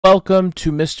Welcome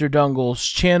to Mr. Dungle's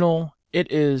channel.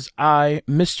 It is I,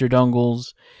 Mr.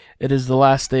 Dungles. It is the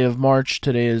last day of March.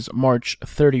 Today is March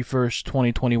 31st,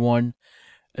 2021.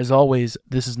 As always,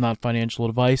 this is not financial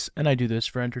advice, and I do this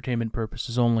for entertainment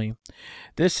purposes only.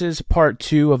 This is part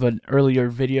 2 of an earlier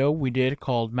video we did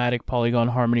called Matic Polygon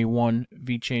Harmony 1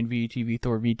 Vechain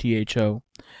Vthor Vtho.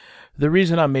 The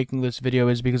reason I'm making this video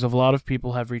is because a lot of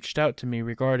people have reached out to me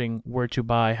regarding where to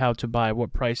buy, how to buy,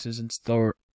 what prices, and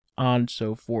so on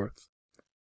so forth.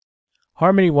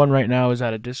 Harmony 1 right now is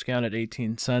at a discount at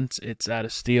 18 cents. It's at a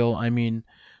steal. I mean,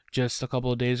 just a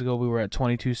couple of days ago we were at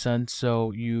 22 cents,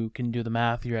 so you can do the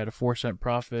math. You're at a 4-cent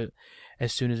profit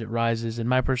as soon as it rises. In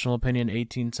my personal opinion,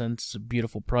 18 cents is a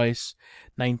beautiful price.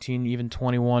 19, even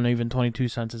 21, even 22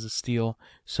 cents is a steal.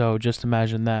 So just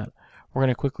imagine that. We're going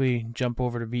to quickly jump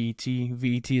over to VET.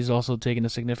 VET is also taking a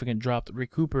significant drop that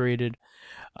recuperated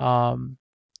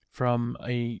from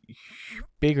a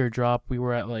bigger drop. We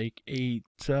were at like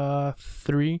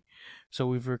 8.3, so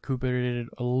we've recuperated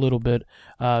a little bit.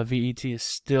 VET is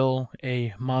still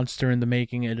a monster in the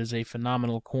making. It is a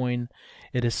phenomenal coin.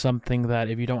 It is something that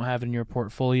if you don't have in your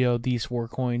portfolio, these 4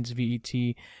 coins,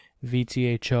 VET,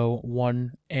 Vtho,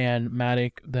 1, and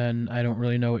Matic, then I don't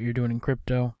really know what you're doing in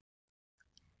crypto.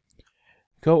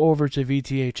 Go over to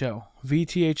Vtho.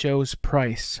 Vtho's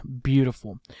price,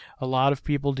 beautiful. A lot of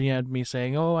people DM'd me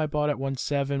saying, oh, I bought at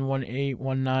 1.7, 1.8,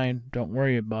 1.9. Don't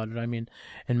worry about it. I mean,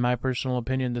 in my personal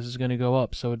opinion, this is going to go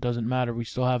up, so it doesn't matter. We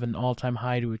still have an all-time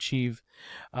high to achieve.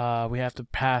 We have to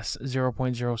pass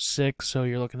 0.06, so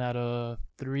you're looking at a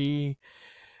 3x,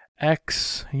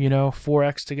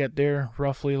 4x to get there,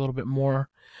 roughly a little bit more,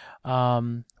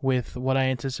 with what I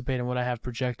anticipate and what I have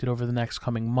projected over the next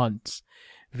coming months.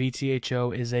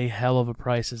 Vtho is a hell of a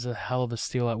price, is a hell of a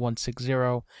steal at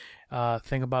 160.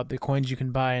 Think about the coins you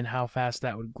can buy and how fast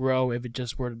that would grow if it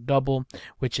just were to double,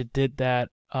 which it did that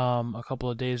a couple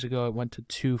of days ago. It went to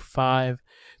 2.5,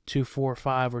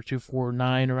 2.45, or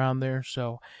 2.49 around there.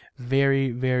 So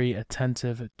very, very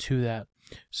attentive to that.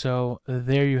 So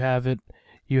there you have it.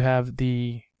 You have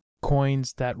the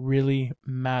coins that really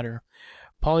matter.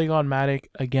 Polygon Matic,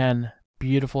 again,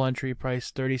 beautiful entry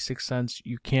price, 36 cents.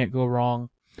 You can't go wrong,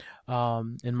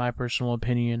 in my personal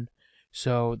opinion.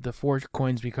 So the 4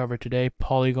 coins we covered today: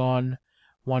 Polygon,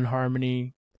 1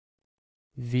 Harmony,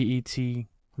 VET,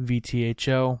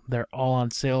 Vtho. They're all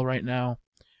on sale right now.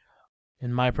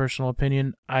 In my personal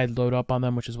opinion, I'd load up on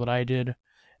them, which is what I did,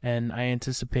 and I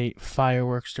anticipate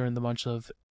fireworks during the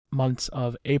months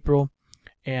of April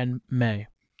and May.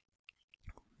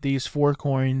 These 4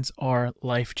 coins are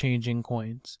life-changing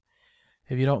coins.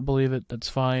 If you don't believe it, that's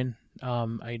fine.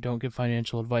 I don't give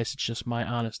financial advice. It's just my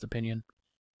honest opinion.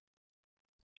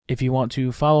 If you want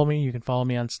to follow me, you can follow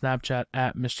me on Snapchat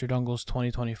at Mr. Dungles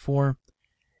 2024.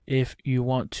 If you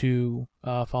want to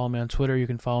follow me on Twitter, you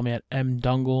can follow me at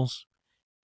mdungles.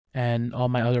 And all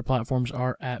my other platforms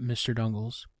are at Mr.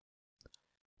 Dungles.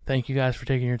 Thank you guys for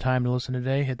taking your time to listen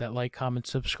today. Hit that like, comment,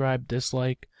 subscribe,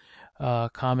 dislike,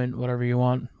 comment, whatever you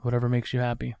want, whatever makes you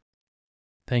happy.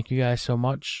 Thank you guys so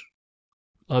much.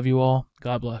 Love you all.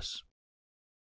 God bless.